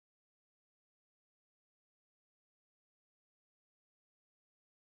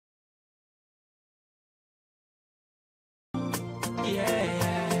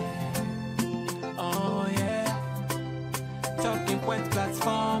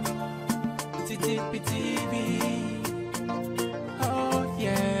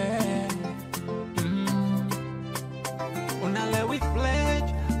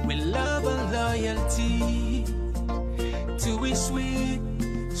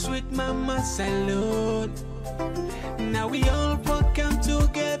sweet mama salute. Now we all come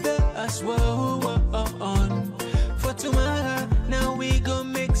together as well. For tomorrow, now we go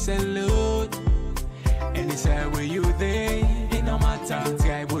make salute. Anytime where you there, it no matter.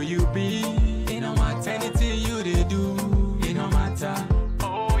 Anytime where you be, it no matter. Anything you they do, it no matter.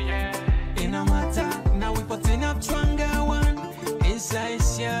 Oh yeah, it no matter. Now we putting up stronger one inside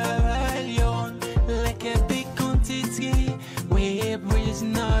Sierra Leone, like a big quantity. Where is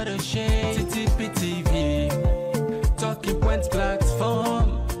not a shame. TTP-TV, talking points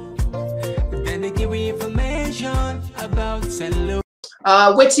platform. Then they give you information about salute.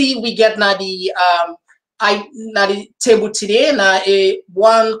 Wetin we get na the table today na a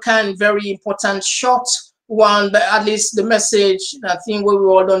one kind very important short one, but at least the message I think we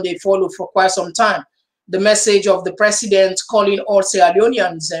all done they follow for quite some time. The message of the president calling all Sierra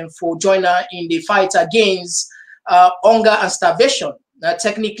Leoneans and for joining in the fight against hunger and starvation.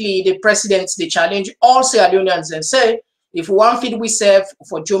 Technically, the presidents they challenge all Sierra Leoneans and say, if we want feed we serve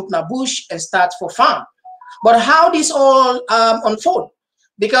for jump na bush and start for farm. But how this all unfold?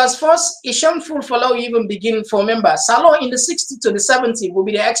 Because first, it's shameful for law even begin for member. Salon in the 60s to the 70s will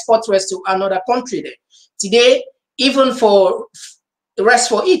be the export rest to another country there. Today, even for the rest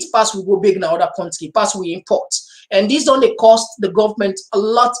for it, pass we go big in another country, pass we import. And this only cost the government a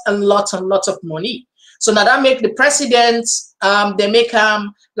lot of money. So now that make the president, they make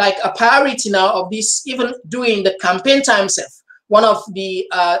like a priority now of this, even during the campaign time self. One of the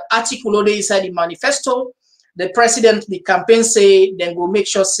article inside the manifesto, the president, the campaign say, then go make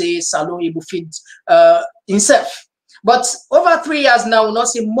sure say Salon will feed himself. But over 3 years now, we'll not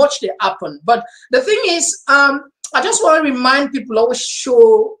see much that happen. But the thing is, I just want to remind people, always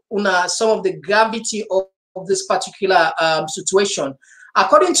show some of the gravity of this particular situation.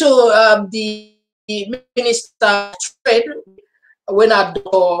 According to the Minister of Trade, when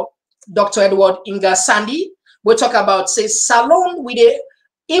Dr. Edward Inga Sandy, we talk about, say, Salon with the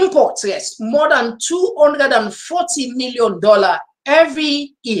imports, yes, more than $240 million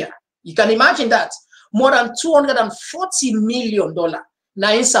every year. You can imagine that. More than $240 million.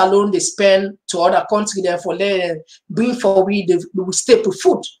 Now in Salon they spend to other countries there for bring for we the staple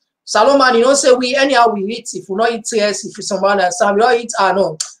food. Salon man, you know, say we anyhow we eat. If we not eat yes, if someone else we don't eat, I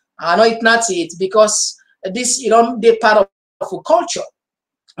know it not eat because this they part of culture.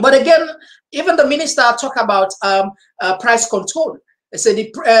 But again, even the minister talk about price control. They say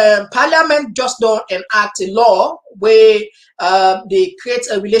the parliament just don't enact a law where they create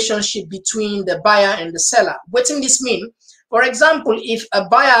a relationship between the buyer and the seller. What does this mean? For example, if a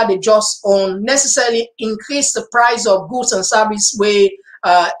buyer they just unnecessarily increase the price of goods and service where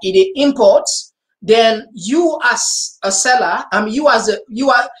it imports, then you as a seller,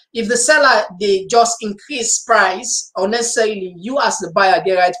 if the seller they just increase price unnecessarily, you as the buyer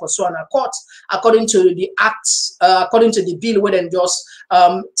get right for so on a court according to the acts, according to the bill where then just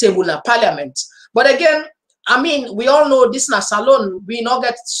table in parliament. But again, I mean, we all know this na Salon, we not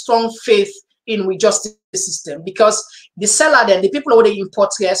get strong faith in we justice system because the seller then the people who they import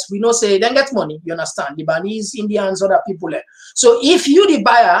yes, we know say they get money, you understand, Lebanese, Indians, other people there. So if you the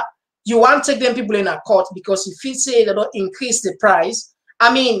buyer, you want to take them people in a court because if you say they don't increase the price,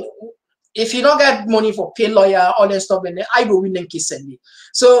 I mean, if you don't get money for pay lawyer, all that stuff, then I go win them case.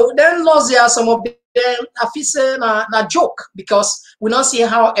 So then laws there are some of them I feel say na joke because we not see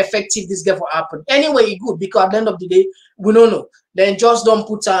how effective this will happen. Anyway, good because at the end of the day, we don't know. Then just don't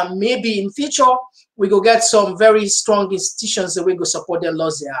put maybe in future we go get some very strong institutions that we go support the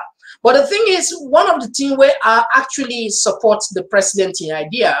laws there. But the thing is, one of the things where I actually support the president in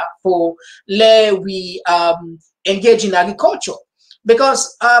idea for we engage in agriculture.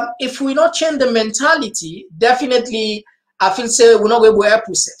 Because if we not change the mentality, definitely I feel say we're not going to help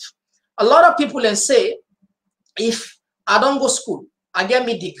ourselves. A lot of people then say, if I don't go school, I get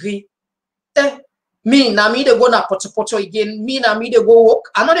me degree, me they go na poto again, me they go work,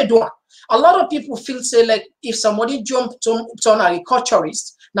 I know they do. A lot of people feel say like if somebody jump to an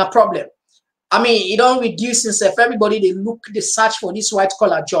agriculturist, no problem. I mean, it don't reduce itself. Everybody they search for this white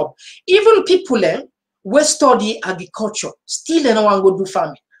collar job. Even people we study agriculture, still they don't want to go do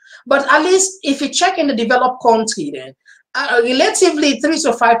farming. But at least if you check in the developed country, then relatively 3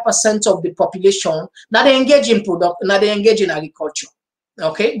 to 5% of the population now they engage in now they engage in agriculture.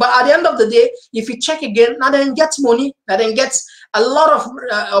 Okay, but at the end of the day, if you check again, now they get money, now they get a lot of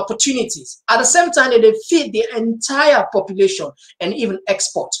opportunities. At the same time, they feed the entire population and even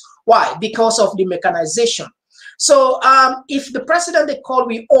export. Why? Because of the mechanization. So if the president they call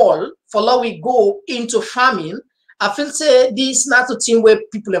we all for law we go into farming, I feel say this not a thing where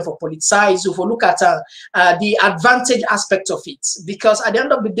people have for politicize. If we look at the advantage aspect of it, because at the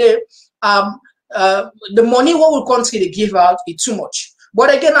end of the day, the money what will country they give out is too much.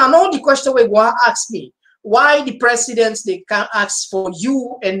 But again, I know the question we want to ask me, why the presidents they can't ask for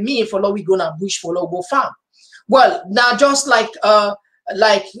you and me for what we gonna bush for what go farm. Well, now just like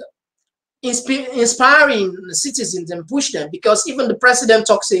inspiring citizens and push them, because even the president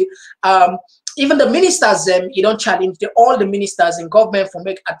talks even the ministers you don't challenge all the ministers in government for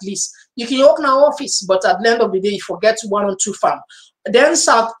make at least you can open our office, but at the end of the day you forget 1 or 2 farm. Then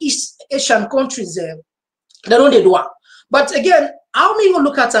Southeast Asian countries they don't do it. But again, how many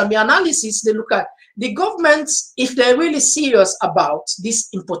look at the analysis, they look at the governments, if they're really serious about this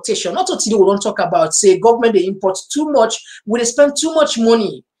importation, not today we don't talk about, say, government, they import too much, will they spend too much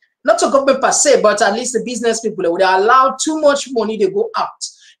money, not to government per se, but at least the business people, they would allow too much money to go out.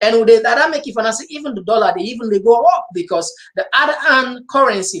 And would they, that make it financial, even the dollar, they go up because the other hand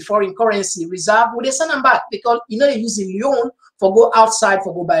currency, foreign currency reserve, would they send them back because, you know, they use the loan for go outside,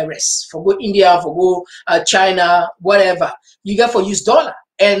 for go buy rest, for go India, for go China, whatever. You get for use dollar.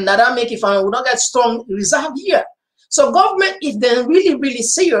 And that make it will not get strong reserve here. So government, if they're really, really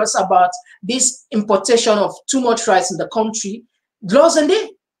serious about this importation of too much rice in the country, laws and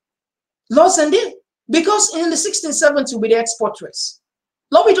they. Because in the 1670 with the export rice.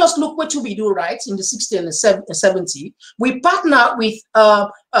 Now we just look what we do, right? In the 60 and the 70, we partner with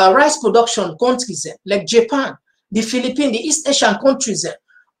rice production countries like Japan, the Philippines, the East Asian countries.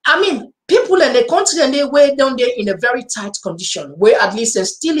 I mean, people in the country and they were down there in a very tight condition where at least they're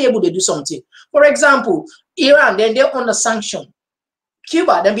still able to do something. For example, Iran, then they're under sanction.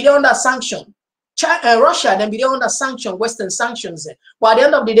 Cuba, then they're under sanction. China, Russia, then they're under sanction, Western sanctions. But at the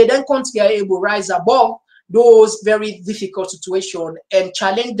end of the day, then countries are able to rise above those very difficult situations and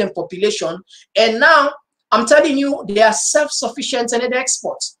challenge them population. And now, I'm telling you, they are self-sufficient in the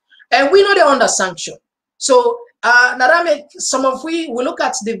exports. And we know they're under sanction. So, now that makes some of we look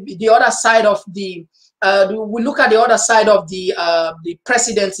at the other side of the we look at the other side of the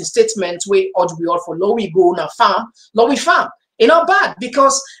president's statement where we all for low we go now farm, low we farm. It's not bad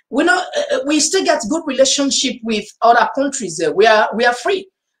because we know we still get good relationship with other countries there. We are free.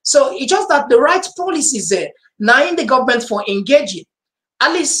 So it's just that the right policies there now in the government for engaging,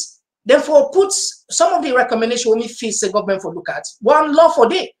 at least therefore puts some of the recommendations we face the government for look at. One law for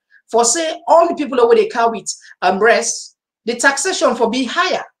day. For say all the people over they car with breast, the taxation for be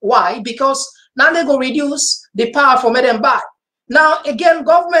higher. Why? Because now they go reduce the power for me them buy. Now again,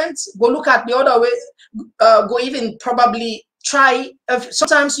 government go look at the other way, go even probably try.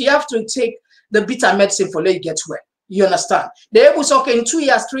 Sometimes you have to take the bitter medicine for let you get well. You understand? They able to okay in 2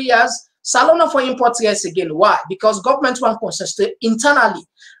 years, 3 years, salon for import yes again. Why? Because government want consistent internally.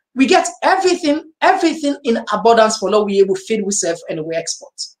 We get everything in abundance for what we able to feed we serve and we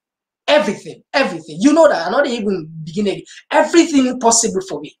export. Everything. You know that. I'm not even beginning. Everything possible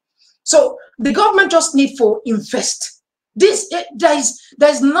for me. So the government just need to invest. There's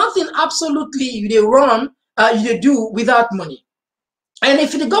nothing absolutely you run you do without money. And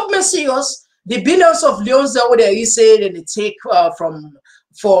if the government serious, the billions of loans that they say and they take from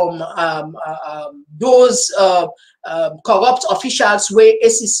those corrupt officials where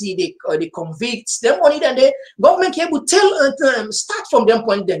SEC they convict them money, then the government can able tell start from them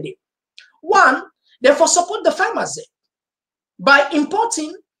point then they. One, therefore support the farmers by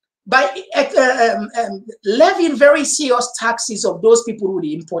importing, by levying very serious taxes of those people who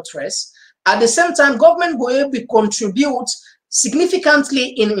they import rice. At the same time, government will be contribute significantly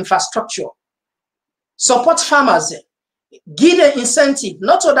in infrastructure, support farmers, give an incentive,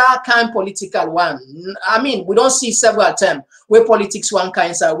 not to that kind political one. I mean, we don't see several times where politics one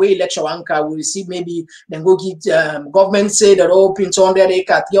kind, where election one kind, we see maybe then go get government say that open 200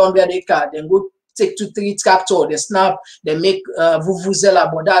 acre, 300 acre, then go take 2-3 tractor, they snap, they make vuvuzela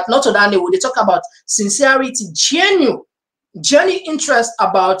about that. Not to that, they talk about sincerity, genuine interest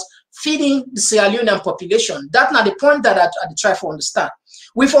about feeding the Sierra Leonean population. That's not the point that I try to understand.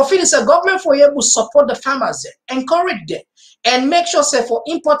 We fulfill this government for able to support the farmers there, encourage them, and make sure say for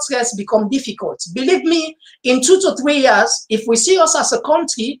import rates become difficult. Believe me, in 2 to 3 years, if we see us as a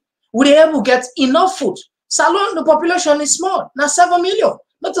country, we'll be able to get enough food. Salon, the population is small, now 7 million,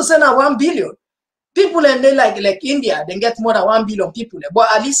 not to say now 1 billion. People and they like India, they get more than 1 billion people,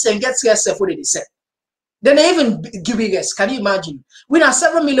 but at least they get less food they say. Then they even give us, can you imagine? We have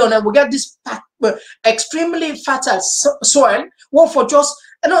 7 million and we get this extremely fertile soil. Well, for just,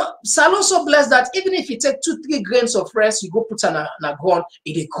 Salon so blessed that even if you take 2-3 grains of rice, you go put on a ground,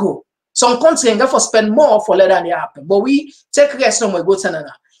 it grow. Some countries can therefore spend more for letting it happen. But we take rice somewhere, go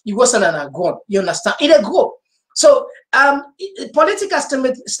to you go to a ground. You understand? It grow. So political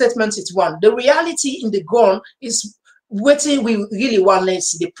statement is one. The reality in the ground is what we really want to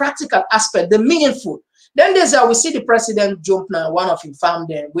see, the practical aspect, the meaningful. Then there's we see the president jump now, one of him found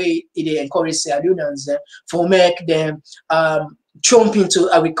them where they encourage Sierra Leoneans for make them jump into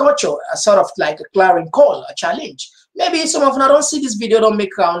agriculture, a sort of like a clarion call, a challenge. Maybe some of them don't see this video, don't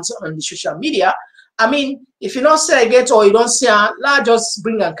make rounds on the social media. I mean, if you don't say it or you don't see it, just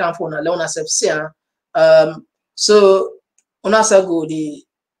bring and come for alone as see. So on us go the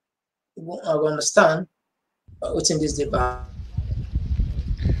I understand what's in this debate.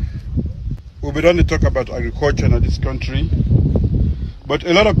 We don't talk about agriculture in this country, but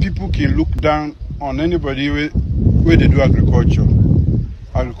a lot of people can look down on anybody where they do agriculture.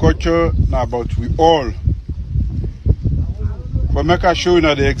 Agriculture now about we all. For make I show you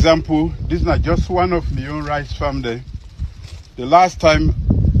now the example, this is not just one of my own rice farm there. The last time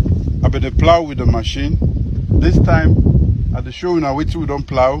I been plow with the machine. This time at the show now we don't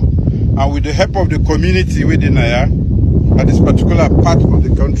plow, and with the help of the community within Naya at this particular part of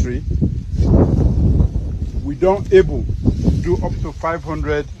the country, we don't able to do up to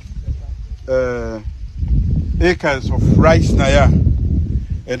 500 acres of rice Naya.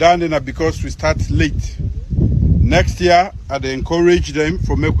 And then because we start late. Next year, I'd encourage them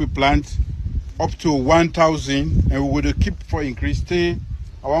for make we plant up to 1,000, and we would keep for increase. I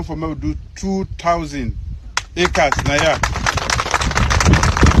want for me to do 2,000 acres Naya.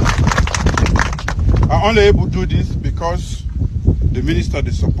 I only able to do this because the minister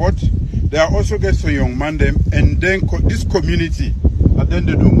they support. They are also get some young man them, and then this community, and then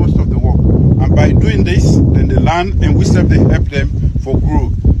they do most of the work. And by doing this, then they learn, and we self they help them for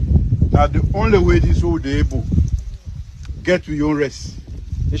growth. Now the only way this will be able get to your rest.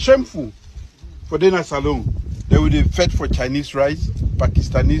 It's shameful for them as alone. They will be fed for Chinese rice,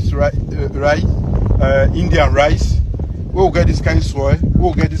 Pakistani rice, Indian rice. We will get this kind of soil, we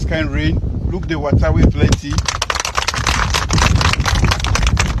will get this kind of rain. Look, the water we plenty.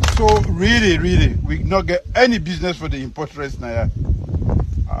 So really, we not get any business for the import rice now.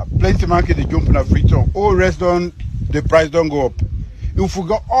 Plenty market they jump in a free turn. All rest done, the price don't go up. If we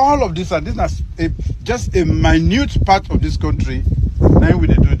got all of this, and this is just a minute part of this country, now we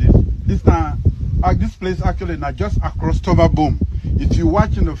do this. This place actually not just across Toma Boom. If you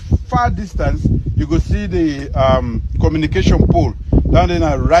watch in the far distance, you go see the communication pole down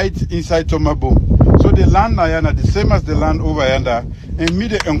there right inside Toma Boom. So the land now the same as the land over yonder, and me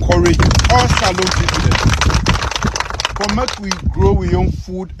they encourage all salon people. For much we grow our own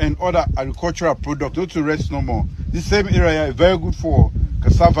food and other agricultural products, not to rest no more. This same area is very good for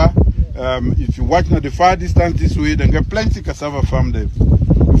cassava. If you watch now the far distance this way, then get plenty cassava farm there.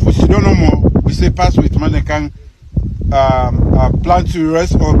 If we see no more, we say pass with man they can plant to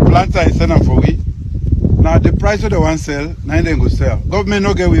rest or plant and send them for we. Now the price of the one sell, now they go sell. Government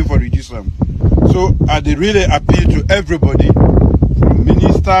no get way for reduce them. So they really appeal to everybody, from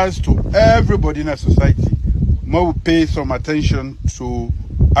ministers to everybody in our society. More pay some attention to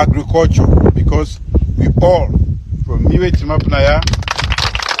agriculture, because we all, from me to Mapnaya,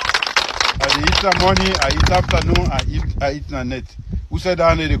 I eat the morning, I eat afternoon, I eat na net. Who said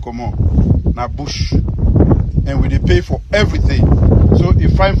that they come on? Na bush. And we they pay for everything. So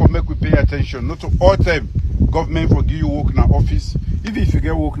it's fine for make we pay attention. Not to all time government for give you work in our office. Even if you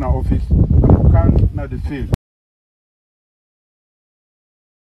get work in our office, you can't not the field.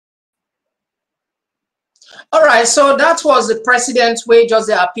 All right, so that was the president's way, just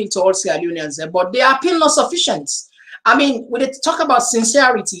the appeal to all Sierra Leoneans, but the appeal not sufficient. I mean, when they talk about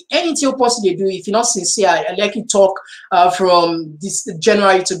sincerity, anything you possibly do, if you're not sincere, I like you talk from this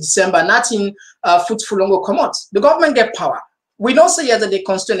January to December, nothing fruitful longer come out. The government get power. We don't say that they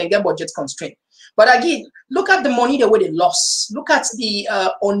constrain and get budget constraint. But again, look at the money the way they lost. Look at the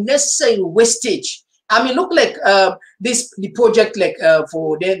unnecessary wastage. I mean, look like the project like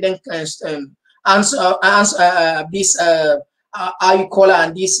for this how you call it,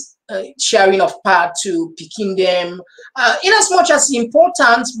 and this sharing of part to picking them in as much as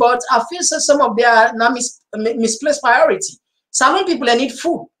important, but I feel so some of their now misplaced priority. Some people they need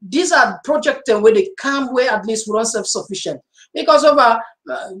food. These are projects where they come where at least we don't self-sufficient. Because of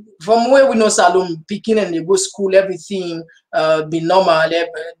from where we know Salom picking and they go school, everything be normal.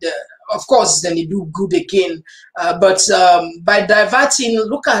 Of course, then they do good again. But by diverting,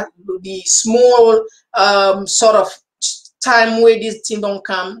 look at the small sort of time where this thing don't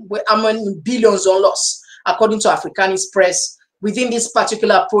come, where how many billions are lost, according to Africanist press. Within this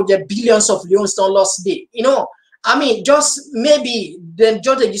particular project, billions of leons don't lost day. You know, I mean, just maybe then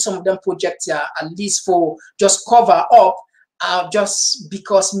just use some of them projects here at least for just cover up. Just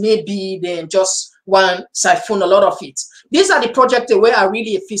because maybe they just one siphon a lot of it. These are the projects where I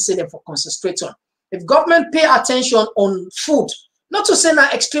really feel them for concentrate on. If government pay attention on food, not to say now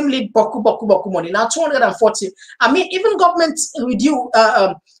extremely boku money, now 240. I mean, even government with you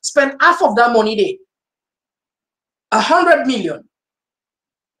spend half of that money there. 100 million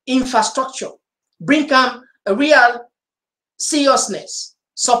infrastructure, bring them a real seriousness,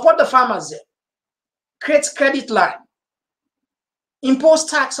 support the farmers there, create credit line, impose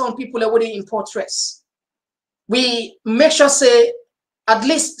tax on people that would import rice. We make sure say at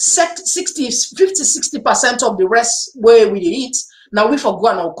least 50-60% of the rest where we eat, now we forgo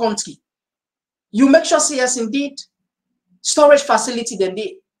in our country. You make sure say yes indeed, storage facility then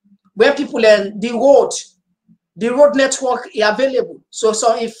they, where people and the road network is available. So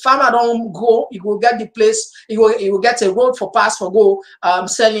if farmer don't go, he will get the place, he will get a road for pass for go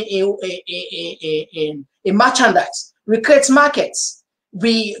selling in merchandise. We create markets.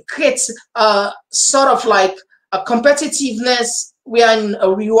 We create sort of like a competitiveness. We are in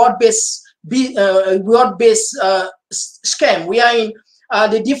a reward-based scheme. We are in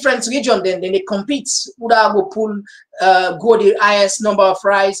the different region. Then they compete. Would I go pull go the highest number of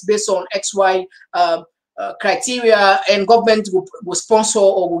rice based on XY criteria, and government will sponsor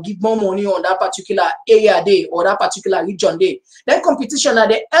or will give more money on that particular area day or that particular region day. Then competition are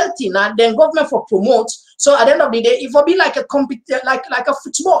the healthy now. Then government for promote. So at the end of the day, it will be like a like a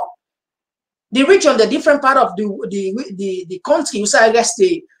football. The region, the different part of the country, you say I guess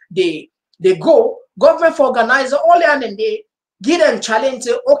they go. Government for organize all and then they give them challenge.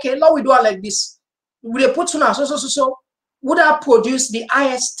 Okay, now we do it like this. Would they put on so? Would I produce the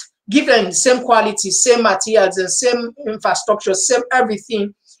highest? Give them the same quality, same materials, and same infrastructure, same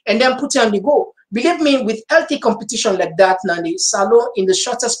everything, and then put it on the go. Believe me, with healthy competition like that, Nandi, Salon in the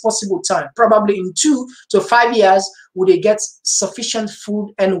shortest possible time, probably in 2 to 5 years, would they get sufficient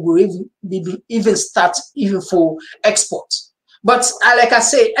food and will even start even for export. But like I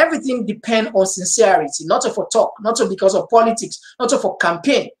say, everything depends on sincerity, not for talk, not because of politics, not for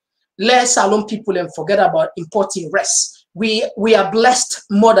campaign. Let Salon people and forget about importing rest. We are blessed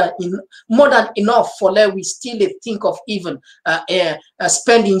more than enough for let we still think of even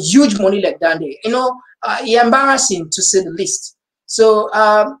spending huge money like that. You know, it's embarrassing to say the least. So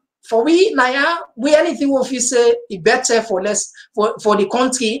for we Naya, we anything we say it better for less for the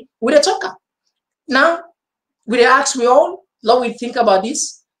country with a talker. Now we ask we all, now we think about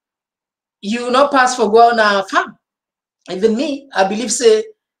this. You not pass for go on farm. Even me, I believe say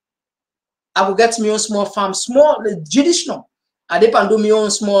I will get my own small farm, small judicial. I depend do my own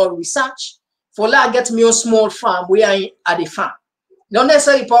small research. For that, I get my own small farm where I at the farm. Not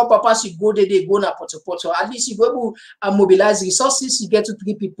necessarily papa you go there, they go na poto. At least you go able to mobilize resources, you get to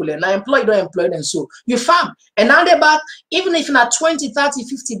 3 people and I employ, don't employ them. So you farm. And now they back, even if not 20, 30,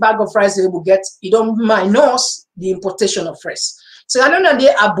 50 bag of rice they will get, you don't minus the importation of rice. So I don't know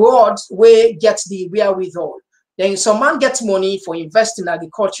they abroad where get the wherewithal. Then some man gets money for investing in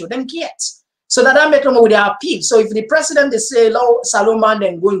agriculture, then get. So that make them with their appeal. So if the president they say, "Lo, Salomon,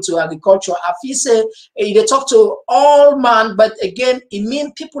 then go into agriculture," I feel say they talk to all man, but again, it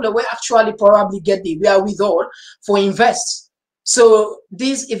means people that will actually probably get the wherewithal for invest. So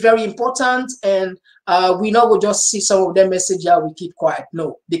this is very important, and we know we'll just see some of them message here. We keep quiet,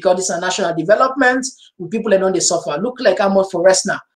 no, because it's a national development. With people that know they suffer. Look like how much for rest now.